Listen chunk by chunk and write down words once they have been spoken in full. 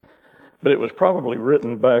But it was probably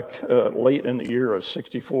written back late in the year of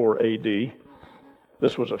 64 AD.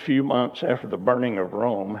 This was a few months after the burning of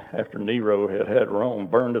Rome, after Nero had Rome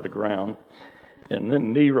burned to the ground. And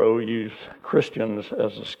then Nero used Christians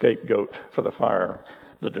as a scapegoat for the fire,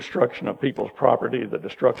 the destruction of people's property, the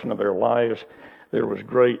destruction of their lives. There was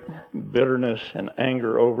great bitterness and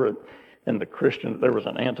anger over it. And there was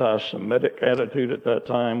an anti-Semitic attitude at that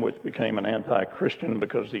time, which became an anti-Christian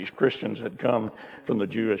because these Christians had come from the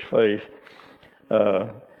Jewish faith.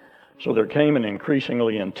 So there came an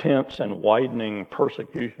increasingly intense and widening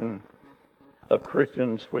persecution of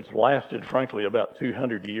Christians, which lasted, frankly, about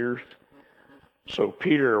 200 years. So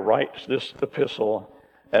Peter writes this epistle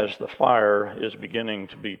as the fire is beginning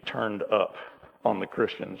to be turned up on the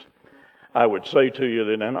Christians. I would say to you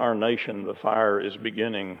that in our nation, the fire is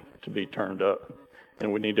beginning to be turned up,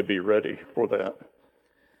 and we need to be ready for that.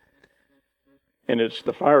 And it's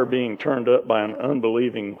the fire being turned up by an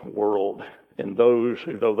unbelieving world, and those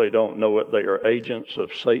who, though they don't know it, they are agents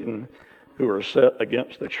of Satan who are set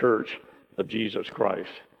against the church of Jesus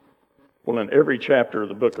Christ. Well, in every chapter of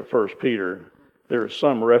the book of 1 Peter, there is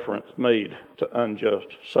some reference made to unjust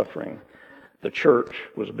suffering. The church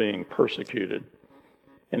was being persecuted.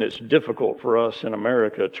 And it's difficult for us in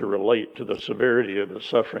America to relate to the severity of the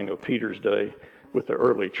suffering of Peter's day with the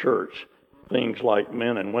early church. Things like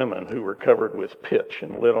men and women who were covered with pitch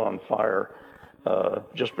and lit on fire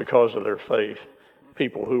just because of their faith.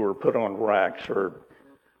 People who were put on racks or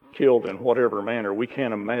killed in whatever manner. We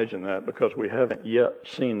can't imagine that because we haven't yet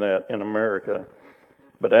seen that in America.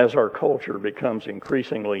 But as our culture becomes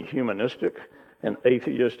increasingly humanistic and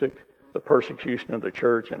atheistic, the persecution of the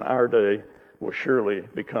church in our day will surely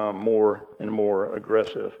become more and more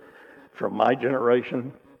aggressive. From my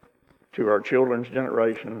generation to our children's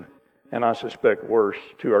generation, and I suspect worse,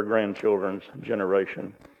 to our grandchildren's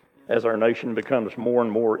generation, as our nation becomes more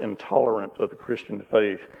and more intolerant of the Christian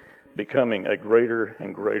faith, becoming a greater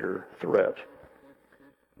and greater threat.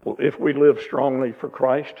 Well, if we live strongly for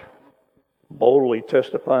Christ, boldly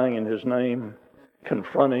testifying in His name,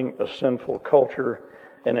 confronting a sinful culture,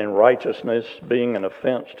 and in righteousness being an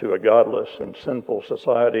offense to a godless and sinful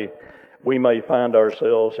society, we may find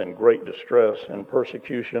ourselves in great distress and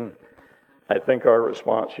persecution. I think our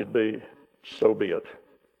response should be, so be it.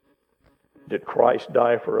 Did Christ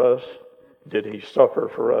die for us? Did He suffer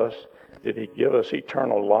for us? Did He give us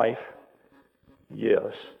eternal life?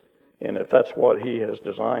 Yes. And if that's what He has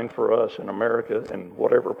designed for us in America, in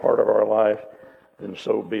whatever part of our life, then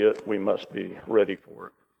so be it. We must be ready for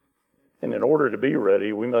it. And in order to be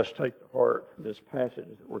ready, we must take to heart this passage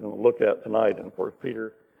that we're going to look at tonight in 1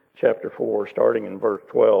 Peter chapter 4, starting in verse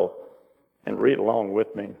 12, and read along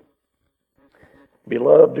with me.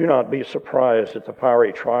 Beloved, do not be surprised at the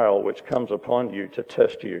fiery trial which comes upon you to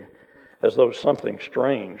test you, as though something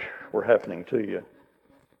strange were happening to you.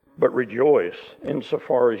 But rejoice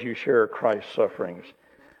insofar as you share Christ's sufferings,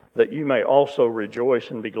 that you may also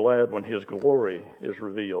rejoice and be glad when His glory is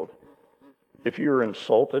revealed. If you are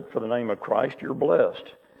insulted for the name of Christ, you're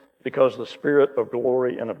blessed, because the Spirit of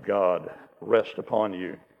glory and of God rests upon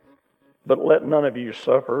you. But let none of you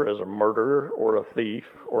suffer as a murderer or a thief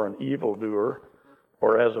or an evildoer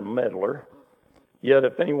or as a meddler. Yet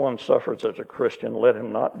if anyone suffers as a Christian, let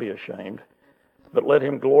him not be ashamed, but let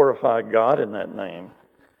him glorify God in that name.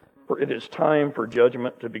 For it is time for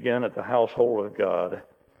judgment to begin at the household of God.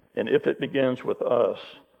 And if it begins with us,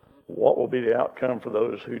 what will be the outcome for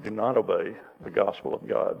those who do not obey the gospel of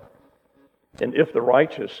God? And if the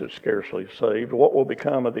righteous is scarcely saved, what will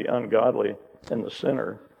become of the ungodly and the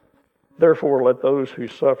sinner? Therefore, let those who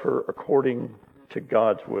suffer according to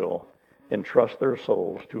God's will entrust their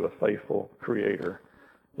souls to a faithful Creator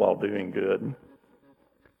while doing good.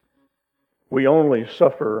 We only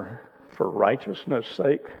suffer for righteousness'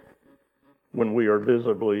 sake when we are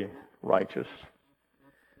visibly righteous.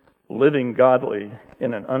 Living godly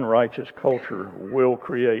in an unrighteous culture will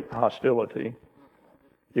create hostility.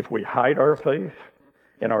 If we hide our faith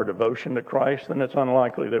and our devotion to Christ, then it's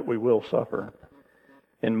unlikely that we will suffer.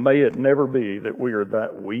 And may it never be that we are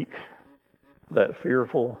that weak, that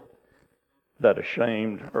fearful, that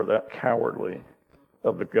ashamed, or that cowardly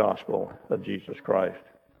of the gospel of Jesus Christ.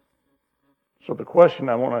 So the question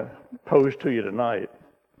I want to pose to you tonight,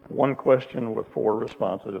 one question with 4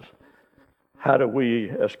 responses. How do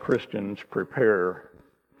we as Christians prepare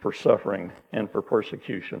for suffering and for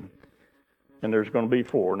persecution? And there's going to be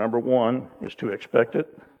 4. Number 1 is to expect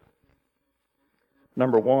it.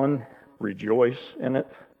 Number 1, rejoice in it.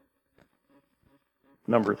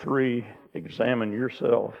 Number 3, examine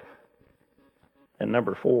yourself. And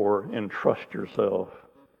number 4, entrust yourself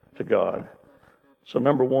to God. So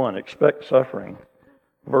number 1, expect suffering.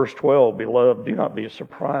 Verse 12, beloved, do not be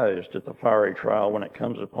surprised at the fiery trial when it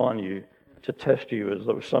comes upon you to test you as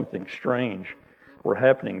though something strange were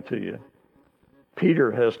happening to you.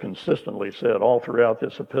 Peter has consistently said all throughout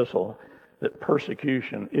this epistle that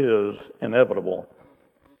persecution is inevitable.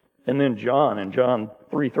 And then John, in John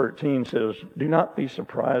 3:13 says, do not be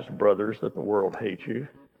surprised, brothers, that the world hates you.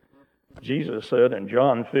 Jesus said in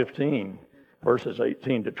John 15, verses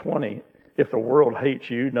 18 to 20, if the world hates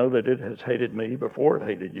you, know that it has hated me before it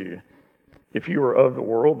hated you. If you were of the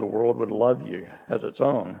world would love you as its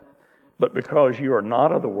own. But because you are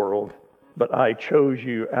not of the world, but I chose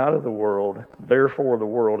you out of the world, therefore the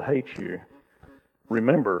world hates you.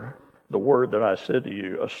 Remember the word that I said to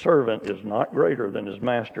you, a servant is not greater than his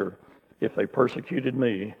master. If they persecuted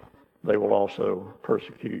me, they will also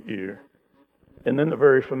persecute you. And then the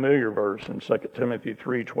very familiar verse in 2 Timothy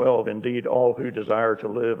 3:12, indeed all who desire to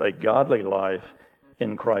live a godly life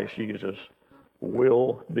in Christ Jesus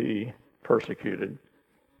will be persecuted.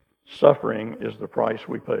 Suffering is the price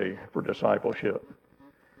we pay for discipleship.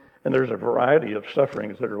 And there's a variety of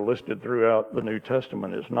sufferings that are listed throughout the New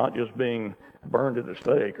Testament. It's not just being burned at the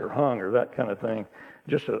stake or hung or that kind of thing.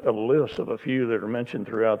 Just a list of a few that are mentioned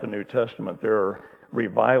throughout the New Testament. There are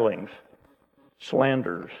revilings,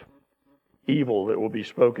 slanders, evil that will be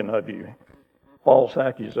spoken of you, false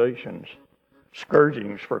accusations,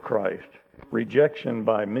 scourgings for Christ, rejection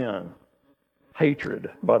by men,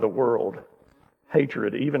 hatred by the world,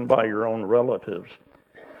 hatred even by your own relatives,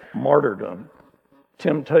 martyrdom,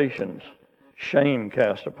 temptations, shame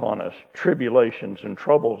cast upon us, tribulations and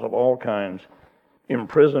troubles of all kinds,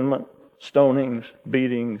 imprisonment, stonings,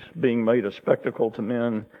 beatings, being made a spectacle to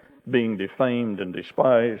men, being defamed and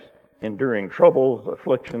despised, enduring troubles,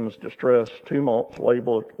 afflictions, distress, tumults,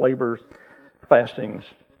 labors, fastings,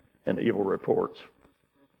 and evil reports,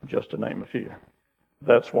 just to name a few.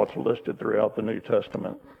 That's what's listed throughout the New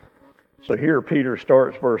Testament. So here Peter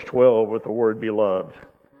starts verse 12 with the word beloved.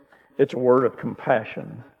 It's a word of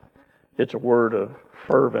compassion. It's a word of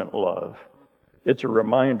fervent love. It's a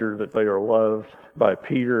reminder that they are loved by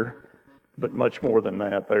Peter, but much more than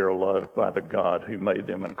that, they are loved by the God who made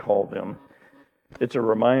them and called them. It's a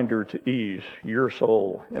reminder to ease your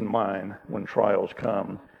soul and mine when trials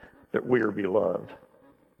come, that we are beloved.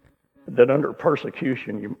 That under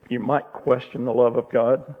persecution, you might question the love of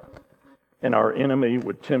God, and our enemy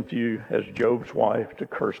would tempt you, as Job's wife, to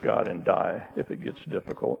curse God and die if it gets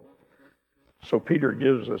difficult. So Peter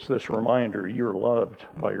gives us this reminder, you're loved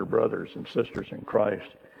by your brothers and sisters in Christ.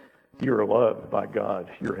 You're loved by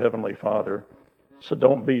God, your Heavenly Father. So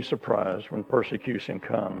don't be surprised when persecution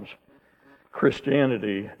comes.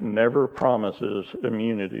 Christianity never promises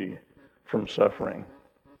immunity from suffering,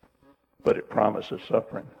 but it promises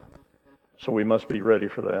suffering. So we must be ready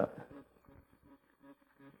for that.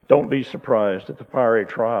 Don't be surprised at the fiery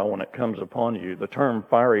trial when it comes upon you. The term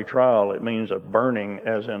fiery trial, it means a burning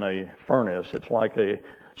as in a furnace. It's like a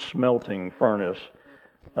smelting furnace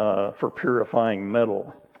for purifying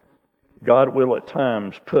metal. God will at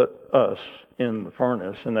times put us in the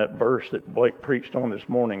furnace. In that verse that Blake preached on this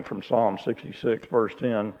morning from Psalm 66, verse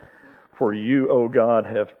 10, for you, O God,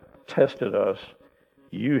 have tested us.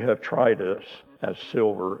 You have tried us as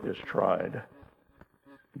silver is tried.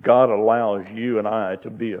 God allows you and I to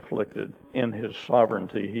be afflicted. In His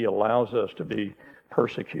sovereignty, He allows us to be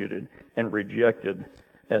persecuted and rejected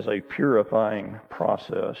as a purifying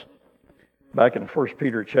process. Back in 1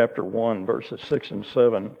 Peter chapter 1, verses 6 and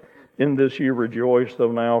 7, in this you rejoice,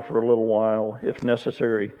 though now for a little while, if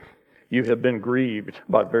necessary, you have been grieved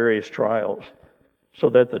by various trials, so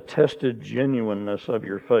that the tested genuineness of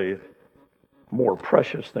your faith, more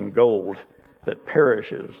precious than gold that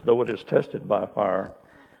perishes, though it is tested by fire,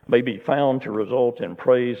 may be found to result in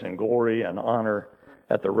praise and glory and honor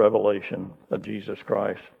at the revelation of Jesus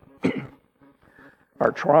Christ.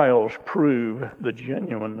 Our trials prove the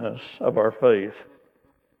genuineness of our faith.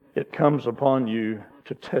 It comes upon you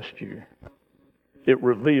to test you. It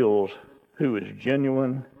reveals who is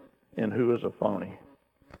genuine and who is a phony.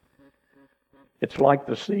 It's like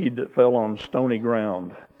the seed that fell on stony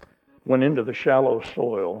ground, went into the shallow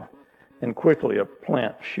soil, and quickly a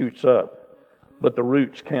plant shoots up, but the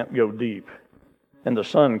roots can't go deep, and the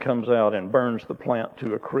sun comes out and burns the plant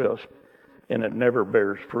to a crisp, and it never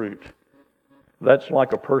bears fruit. That's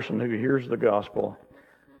like a person who hears the gospel.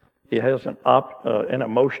 He has an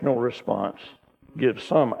emotional response, gives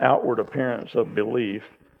some outward appearance of belief,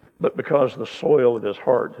 but because the soil of his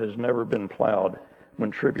heart has never been plowed, when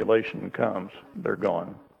tribulation comes, they're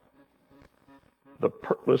gone.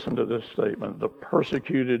 Listen to this statement. The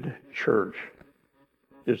persecuted church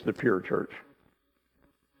is the pure church.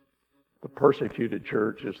 The persecuted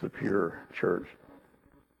church is the pure church.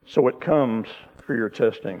 So it comes for your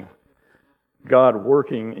testing. God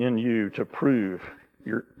working in you to prove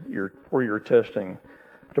for your testing,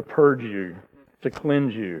 to purge you, to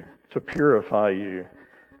cleanse you, to purify you.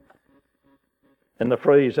 And the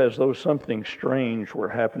phrase, as though something strange were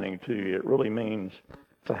happening to you, it really means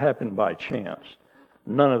to happen by chance.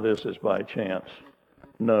 None of this is by chance.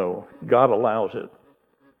 No, God allows it.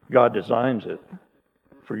 God designs it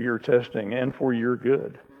for your testing and for your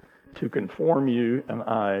good, to conform you and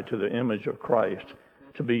I to the image of Christ,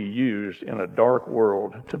 to be used in a dark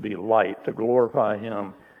world, to be light, to glorify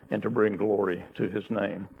Him, and to bring glory to His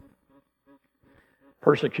name.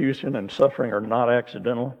 Persecution and suffering are not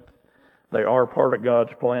accidental. They are part of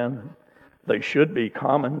God's plan. They should be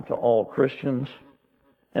common to all Christians,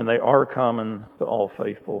 and they are common to all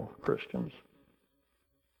faithful Christians.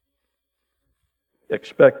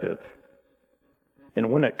 Expect it. And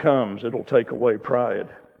when it comes, it'll take away pride.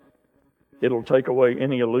 It'll take away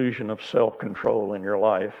any illusion of self-control in your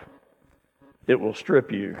life. It will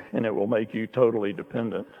strip you, and it will make you totally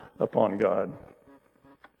dependent upon God.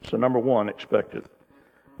 So number one, expect it.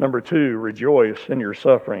 Number two, rejoice in your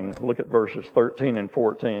suffering. Look at verses 13 and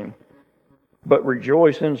 14. But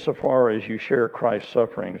rejoice insofar as you share Christ's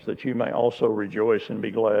sufferings, that you may also rejoice and be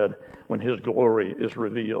glad when His glory is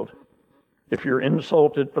revealed. If you're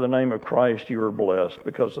insulted for the name of Christ, you are blessed,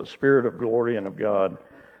 because the Spirit of glory and of God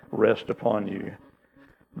rests upon you.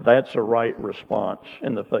 That's a right response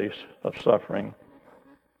in the face of suffering.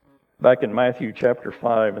 Back in Matthew chapter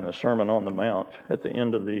 5, in the Sermon on the Mount, at the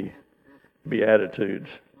end of the Beatitudes,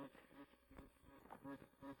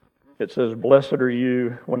 it says, "Blessed are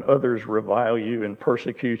you when others revile you and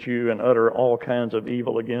persecute you and utter all kinds of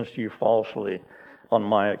evil against you falsely on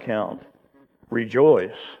my account.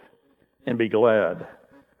 Rejoice and be glad,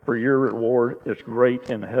 for your reward is great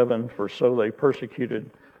in heaven, for so they persecuted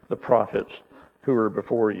the prophets who were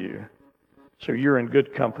before you." So you're in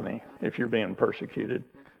good company if you're being persecuted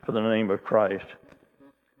for the name of Christ.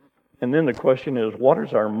 And then the question is, what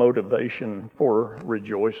is our motivation for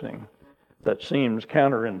rejoicing? That seems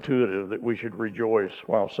counterintuitive that we should rejoice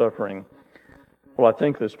while suffering. Well, I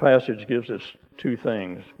think this passage gives us two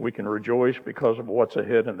things. We can rejoice because of what's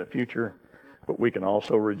ahead in the future, but we can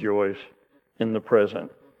also rejoice in the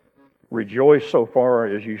present. Rejoice so far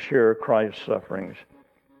as you share Christ's sufferings.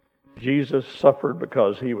 Jesus suffered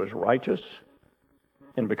because He was righteous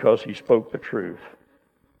and because He spoke the truth.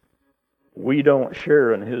 We don't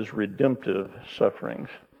share in His redemptive sufferings.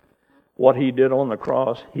 What He did on the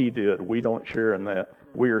cross, He did. We don't share in that.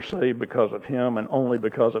 We are saved because of Him, and only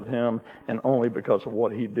because of Him, and only because of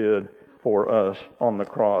what He did for us on the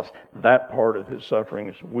cross. That part of His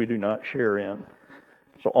sufferings we do not share in.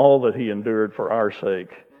 So all that He endured for our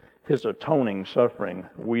sake, His atoning suffering,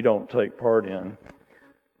 we don't take part in.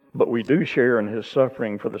 But we do share in His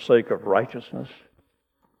suffering for the sake of righteousness,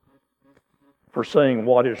 for saying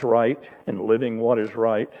what is right and living what is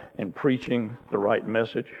right and preaching the right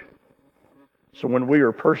message. So when we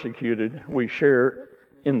are persecuted, we share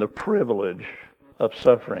in the privilege of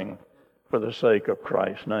suffering for the sake of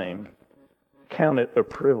Christ's name. Count it a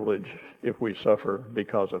privilege if we suffer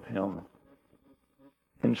because of Him.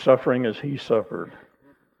 In suffering as He suffered,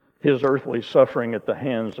 His earthly suffering at the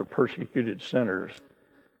hands of persecuted sinners,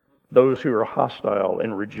 those who are hostile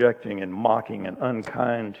and rejecting and mocking and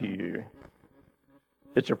unkind to you.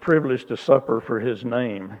 It's a privilege to suffer for His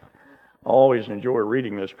name. I always enjoy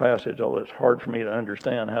reading this passage, although it's hard for me to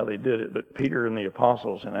understand how they did it. But Peter and the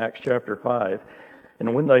apostles in Acts chapter 5,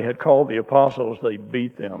 and when they had called the apostles, they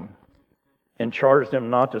beat them and charged them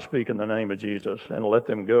not to speak in the name of Jesus and let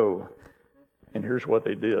them go. And here's what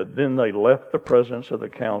they did. Then they left the presence of the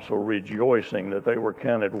council, rejoicing that they were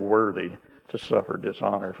counted worthy to suffer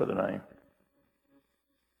dishonor for the name.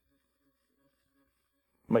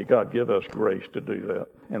 May God give us grace to do that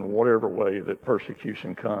in whatever way that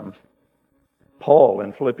persecution comes. Paul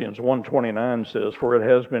in Philippians 1:29 says, "For it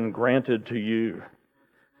has been granted to you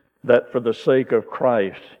that for the sake of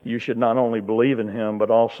Christ you should not only believe in Him,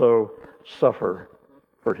 but also suffer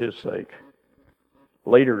for His sake."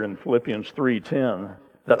 Later in Philippians 3:10,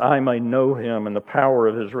 "that I may know Him and the power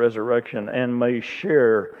of His resurrection, and may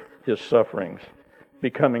share His sufferings,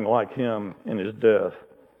 becoming like Him in His death."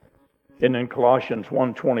 And in Colossians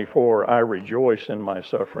 1:24, "I rejoice in my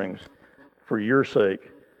sufferings for your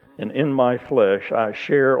sake, and in my flesh I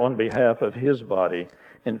share on behalf of His body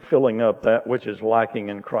in filling up that which is lacking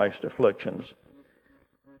in Christ's afflictions."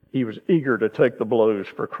 He was eager to take the blows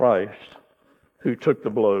for Christ, who took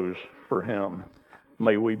the blows for Him.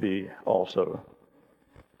 May we be also.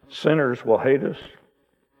 Sinners will hate us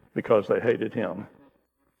because they hated Him.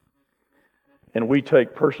 And we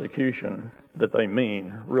take persecution that they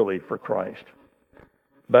mean really for Christ.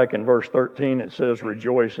 Back in verse 13 it says,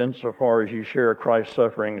 rejoice insofar as you share Christ's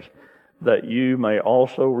sufferings, that you may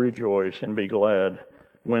also rejoice and be glad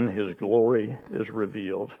when his glory is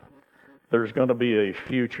revealed. There's going to be a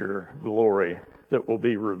future glory that will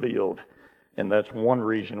be revealed. And that's one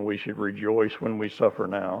reason we should rejoice when we suffer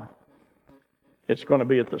now. It's going to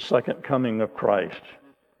be at the second coming of Christ.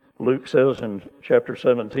 Luke says in chapter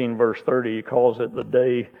 17, verse 30, he calls it the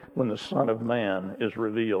day when the Son of Man is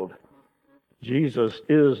revealed. Jesus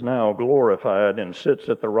is now glorified and sits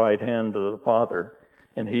at the right hand of the Father,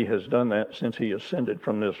 and he has done that since he ascended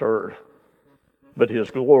from this earth. But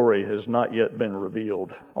his glory has not yet been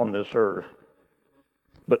revealed on this earth.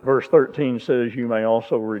 But verse 13 says, you may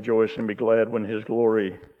also rejoice and be glad when his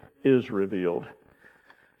glory is revealed.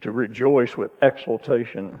 To rejoice with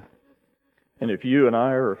exultation. And if you and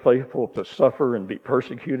I are faithful to suffer and be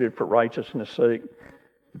persecuted for righteousness' sake,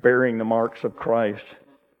 bearing the marks of Christ,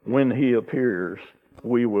 when he appears,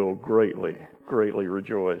 we will greatly, greatly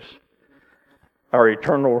rejoice. Our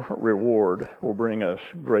eternal reward will bring us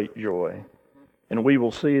great joy. And we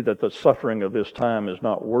will see that the suffering of this time is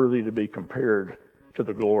not worthy to be compared to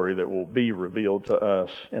the glory that will be revealed to us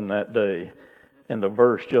in that day. And the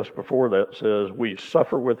verse just before that says, we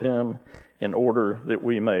suffer with him in order that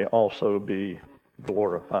we may also be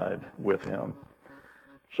glorified with him.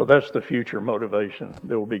 So that's the future motivation.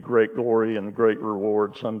 There will be great glory and great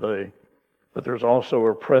reward someday. But there's also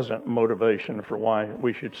a present motivation for why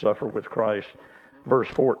we should suffer with Christ. Verse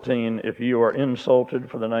 14, if you are insulted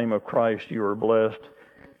for the name of Christ, you are blessed,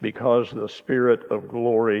 because the Spirit of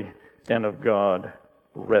glory and of God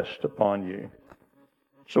rest upon you.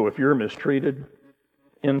 So if you're mistreated,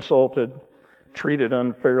 insulted, treated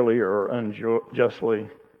unfairly or unjustly,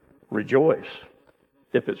 rejoice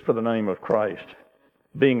if it's for the name of Christ,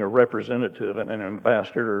 being a representative and an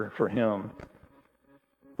ambassador for him.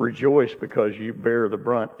 Rejoice because you bear the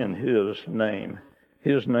brunt in his name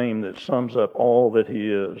that sums up all that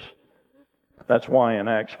he is. That's why in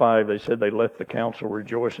Acts 5 they said they left the council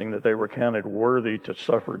rejoicing that they were counted worthy to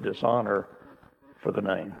suffer dishonor for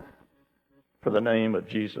the name of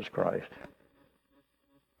Jesus Christ,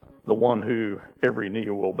 the one who every knee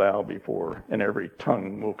will bow before and every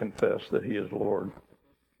tongue will confess that he is Lord.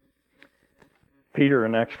 Peter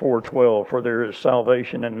in Acts 4:12, for there is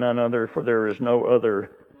salvation in none other, for there is no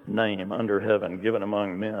other name under heaven given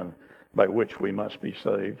among men by which we must be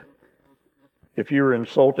saved. If you are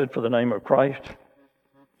insulted for the name of Christ,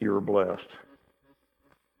 you are blessed.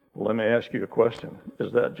 Well, let me ask you a question.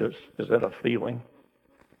 Is that a feeling?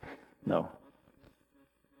 No.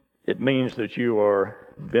 It means that you are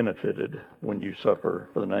benefited when you suffer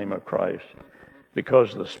for the name of Christ,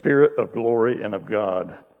 because the Spirit of glory and of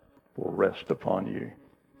God will rest upon you.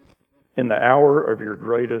 In the hour of your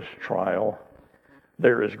greatest trial,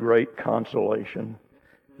 there is great consolation.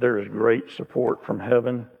 There is great support from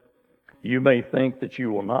heaven. You may think that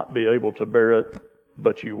you will not be able to bear it,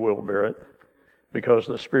 but you will bear it, because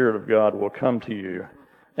the Spirit of God will come to you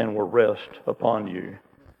and will rest upon you.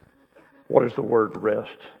 What does the word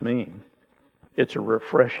rest mean? It's a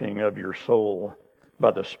refreshing of your soul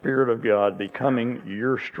by the Spirit of God becoming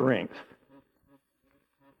your strength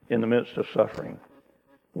in the midst of suffering.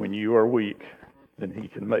 When you are weak, then he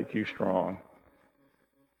can make you strong.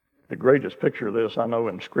 The greatest picture of this I know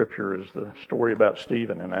in Scripture is the story about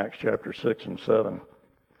Stephen in Acts chapter 6 and 7.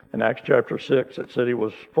 In Acts chapter 6, it said he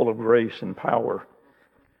was full of grace and power,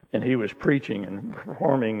 and he was preaching and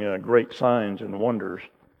performing great signs and wonders.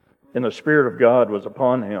 And the Spirit of God was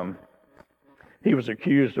upon him. He was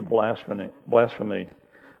accused of blasphemy.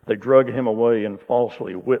 They drug him away and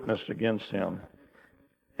falsely witnessed against him.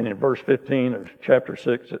 And in verse 15 of chapter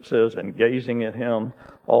 6 it says, and gazing at him,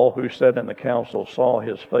 all who sat in the council saw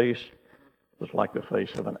his face was like the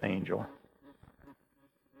face of an angel.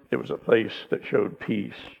 It was a face that showed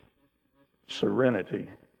peace, serenity,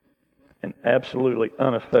 and absolutely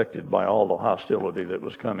unaffected by all the hostility that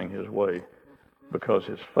was coming his way, because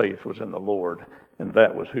his faith was in the Lord, and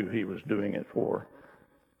that was who he was doing it for.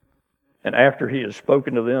 And after he had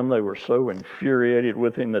spoken to them, they were so infuriated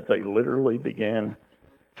with him that they literally began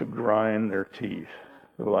to grind their teeth,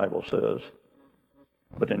 the Bible says.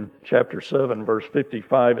 But in chapter 7, verse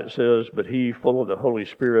 55, it says, but he, full of the Holy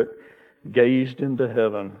Spirit, gazed into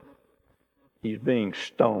heaven. He's being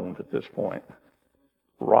stoned at this point.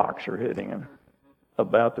 Rocks are hitting him,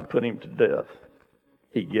 about to put him to death.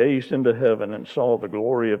 He gazed into heaven and saw the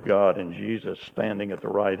glory of God and Jesus standing at the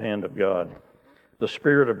right hand of God. The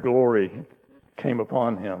Spirit of glory came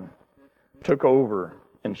upon him, took over,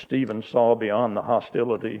 and Stephen saw beyond the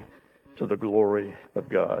hostility to the glory of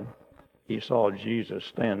God. he saw Jesus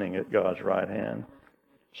standing at God's right hand.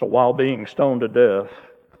 So while being stoned to death,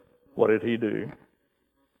 what did he do?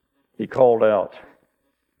 He called out,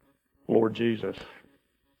 Lord Jesus,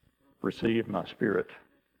 receive my spirit.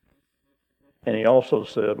 And he also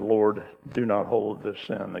said, Lord, do not hold this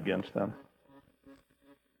sin against them.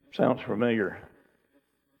 Sounds familiar.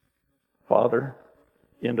 Father,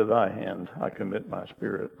 into thy hand I commit my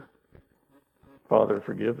spirit. Father,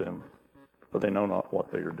 forgive them, for they know not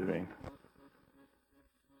what they are doing.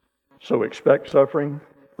 So expect suffering,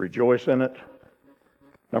 rejoice in it.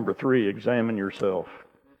 Number 3, examine yourself.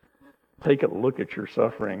 Take a look at your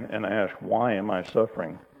suffering and ask, why am I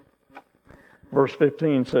suffering? Verse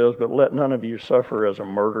 15 says, but let none of you suffer as a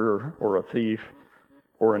murderer or a thief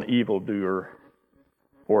or an evildoer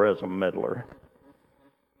or as a meddler.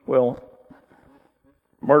 Well,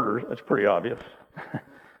 murder, that's pretty obvious.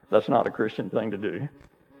 That's not a Christian thing to do.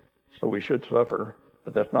 So we should suffer,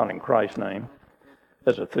 but that's not in Christ's name.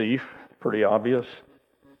 As a thief, pretty obvious.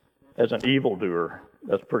 As an evildoer,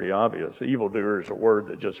 that's pretty obvious. Evildoer is a word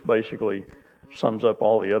that just basically sums up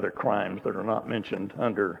all the other crimes that are not mentioned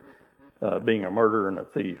under being a murderer and a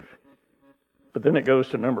thief. But then it goes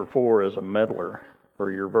to number 4 as a meddler,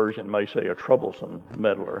 or your version may say a troublesome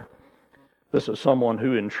meddler. This is someone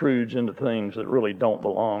who intrudes into things that really don't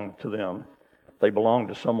belong to them. They belong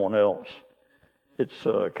to someone else. It's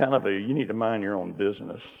kind of a you need to mind your own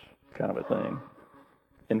business kind of a thing.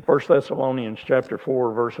 In 1 Thessalonians chapter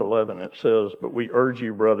 4, verse 11, it says, but we urge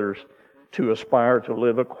you, brothers, to aspire to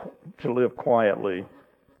live quietly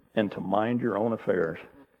and to mind your own affairs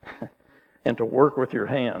and to work with your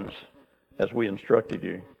hands as we instructed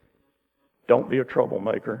you. Don't be a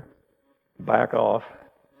troublemaker. Back off.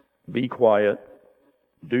 Be quiet.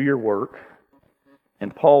 Do your work.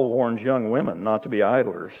 And Paul warns young women not to be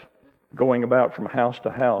idlers, going about from house to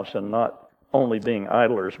house and not only being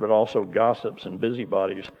idlers, but also gossips and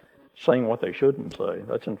busybodies, saying what they shouldn't say.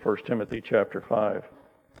 That's in 1 Timothy chapter 5.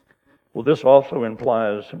 Well, this also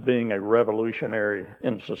implies being a revolutionary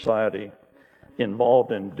in society,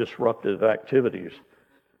 involved in disruptive activities,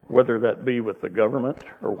 whether that be with the government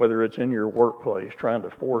or whether it's in your workplace, trying to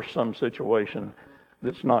force some situation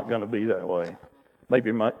that's not going to be that way.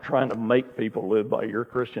 Maybe trying to make people live by your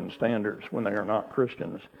Christian standards when they are not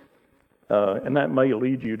Christians. And that may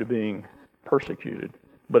lead you to being persecuted,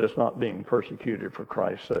 but it's not being persecuted for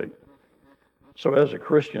Christ's sake. So as a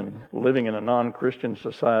Christian, living in a non-Christian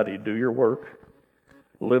society, do your work,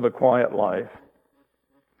 live a quiet life,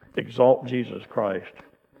 exalt Jesus Christ,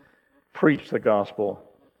 preach the gospel,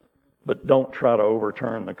 but don't try to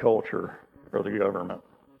overturn the culture or the government.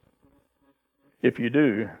 If you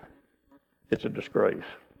do, it's a disgrace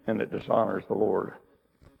and it dishonors the Lord.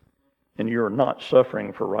 And you're not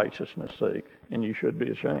suffering for righteousness' sake, and you should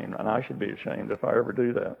be ashamed, and I should be ashamed if I ever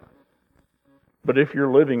do that. But if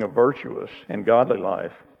you're living a virtuous and godly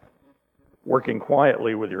life, working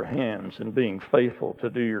quietly with your hands and being faithful to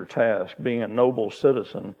do your task, being a noble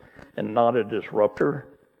citizen and not a disruptor,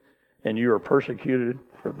 and you are persecuted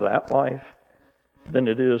for that life, then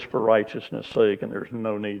it is for righteousness' sake, and there's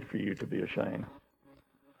no need for you to be ashamed.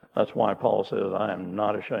 That's why Paul says, I am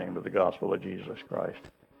not ashamed of the gospel of Jesus Christ,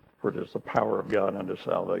 for it is the power of God unto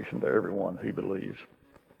salvation to everyone who believes.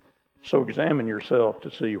 So examine yourself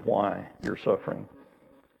to see why you're suffering.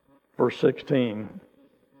 Verse 16,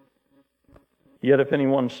 yet if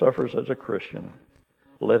anyone suffers as a Christian,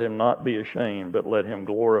 let him not be ashamed, but let him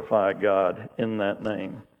glorify God in that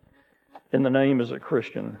name. In the name as a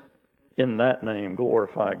Christian, in that name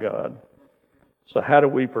glorify God. So how do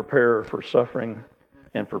we prepare for suffering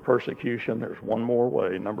and for persecution? There's one more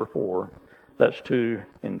way, number 4. That's to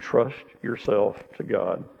entrust yourself to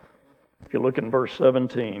God. If you look in verse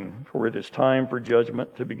 17, for it is time for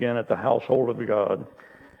judgment to begin at the household of God.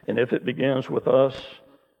 And if it begins with us,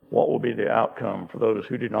 what will be the outcome for those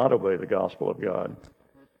who do not obey the gospel of God?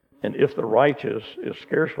 And if the righteous is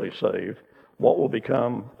scarcely saved, what will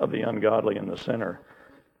become of the ungodly and the sinner?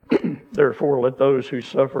 Therefore, let those who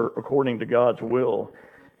suffer according to God's will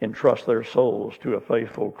entrust their souls to a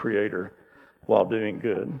faithful Creator while doing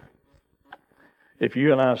good. If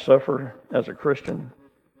you and I suffer as a Christian,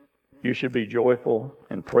 you should be joyful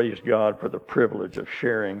and praise God for the privilege of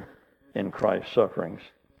sharing in Christ's sufferings.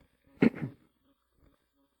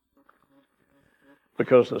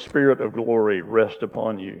 Because the Spirit of glory rests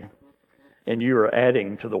upon you, and you are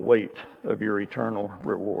adding to the weight of your eternal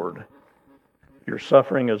reward. Your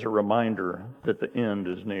suffering is a reminder that the end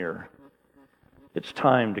is near. It's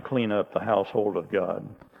time to clean up the household of God.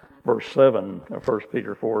 Verse 7 of 1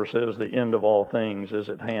 Peter 4 says, the end of all things is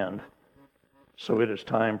at hand. So it is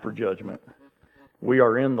time for judgment. We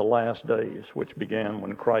are in the last days, which began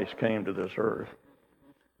when Christ came to this earth.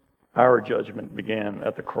 Our judgment began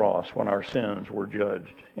at the cross when our sins were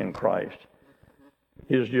judged in Christ.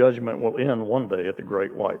 His judgment will end one day at the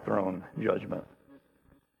great white throne judgment.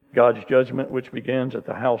 God's judgment, which begins at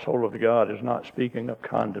the household of God, is not speaking of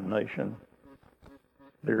condemnation.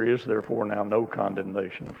 There is therefore now no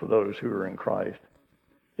condemnation for those who are in Christ.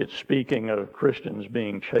 It's speaking of Christians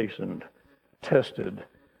being chastened, tested,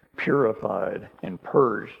 purified, and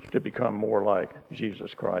purged to become more like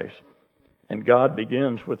Jesus Christ. And God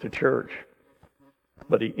begins with the church,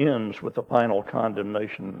 but he ends with the final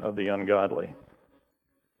condemnation of the ungodly.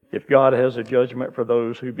 If God has a judgment for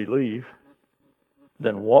those who believe,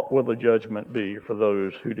 then what will the judgment be for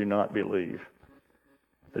those who do not believe?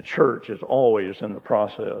 The church is always in the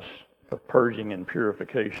process of purging and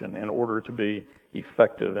purification in order to be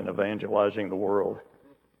effective in evangelizing the world.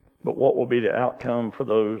 But what will be the outcome for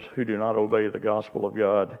those who do not obey the gospel of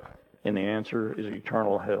God? And the answer is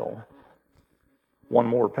eternal hell. One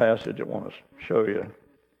more passage I want to show you.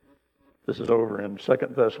 This is over in 2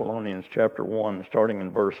 Thessalonians chapter 1, starting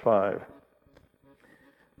in verse 5.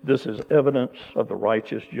 This is evidence of the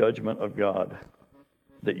righteous judgment of God,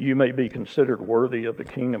 that you may be considered worthy of the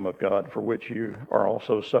kingdom of God, for which you are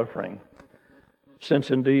also suffering.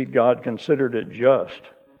 Since indeed God considered it just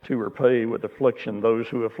to repay with affliction those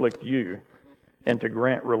who afflict you, and to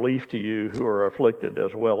grant relief to you who are afflicted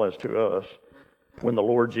as well as to us, when the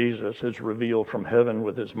Lord Jesus is revealed from heaven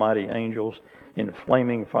with his mighty angels in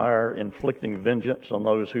flaming fire, inflicting vengeance on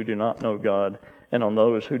those who do not know God and on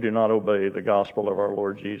those who do not obey the gospel of our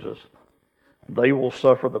Lord Jesus. They will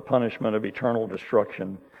suffer the punishment of eternal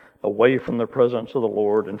destruction away from the presence of the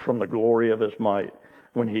Lord and from the glory of his might,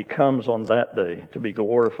 when he comes on that day to be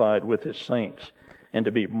glorified with his saints and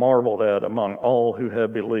to be marveled at among all who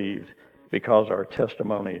have believed, because our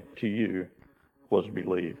testimony to you was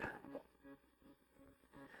believed.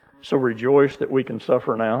 So rejoice that we can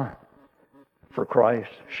suffer now for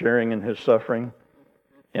Christ, sharing in his suffering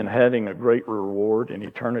and having a great reward in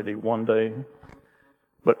eternity one day.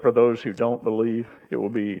 But for those who don't believe, it will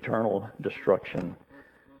be eternal destruction.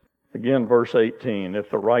 Again, verse 18, if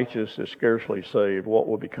the righteous is scarcely saved, what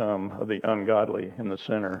will become of the ungodly and the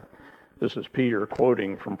sinner? This is Peter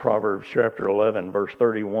quoting from Proverbs chapter 11, verse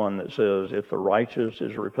 31, that says, if the righteous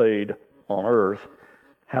is repaid on earth,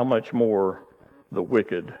 how much more the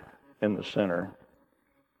wicked and the sinner?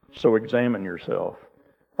 So examine yourself.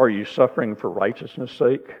 Are you suffering for righteousness'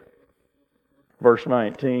 sake? Verse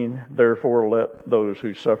 19, therefore let those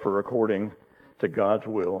who suffer according to God's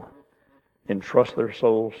will entrust their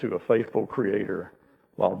souls to a faithful Creator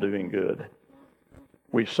while doing good.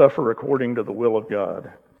 We suffer according to the will of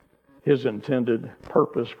God, his intended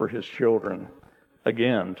purpose for his children,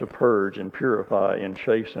 again, to purge and purify and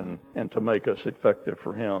chasten and to make us effective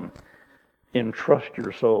for him. Entrust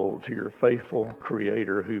your soul to your faithful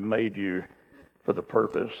Creator who made you for the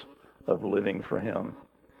purpose of living for him.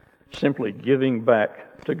 Simply giving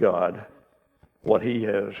back to God what he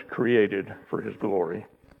has created for his glory.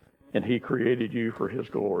 And he created you for his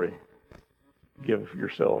glory. Give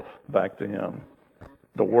yourself back to him.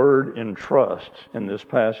 The word entrust in this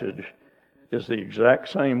passage is the exact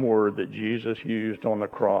same word that Jesus used on the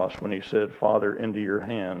cross when he said, Father, into your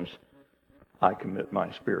hands I commit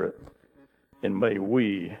my spirit. And may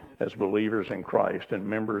we, as believers in Christ and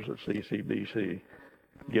members of CCBC,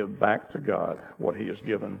 give back to God what he has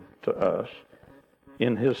given to us.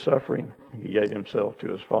 In his suffering, he gave himself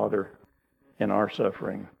to his Father. In our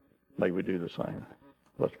suffering, may we do the same.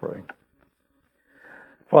 Let's pray.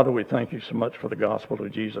 Father, we thank you so much for the gospel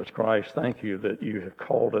of Jesus Christ. Thank you that you have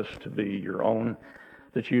called us to be your own,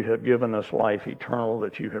 that you have given us life eternal,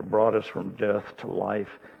 that you have brought us from death to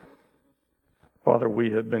life. Father, we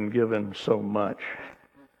have been given so much.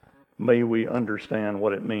 May we understand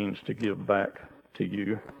what it means to give back to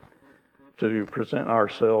you, to present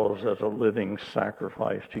ourselves as a living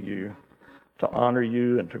sacrifice to you, to honor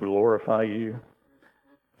you and to glorify you.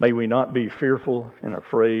 May we not be fearful and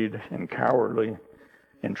afraid and cowardly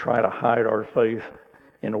and try to hide our faith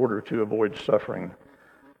in order to avoid suffering,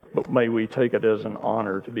 but may we take it as an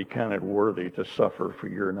honor to be counted worthy to suffer for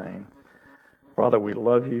your name. Father, we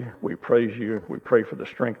love you. We praise you. We pray for the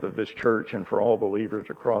strength of this church and for all believers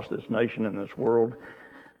across this nation and this world,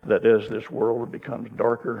 that as this world becomes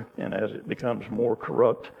darker and as it becomes more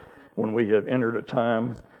corrupt, when we have entered a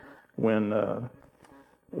time when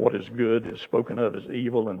what is good is spoken of as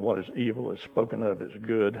evil and what is evil is spoken of as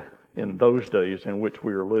good, in those days in which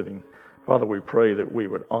we are living, Father, we pray that we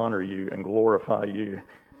would honor you and glorify you,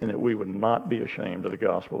 and that we would not be ashamed of the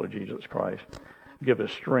gospel of Jesus Christ. Give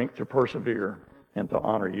us strength to persevere. and to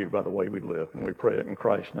honor you by the way we live. And we pray it in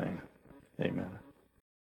Christ's name. Amen.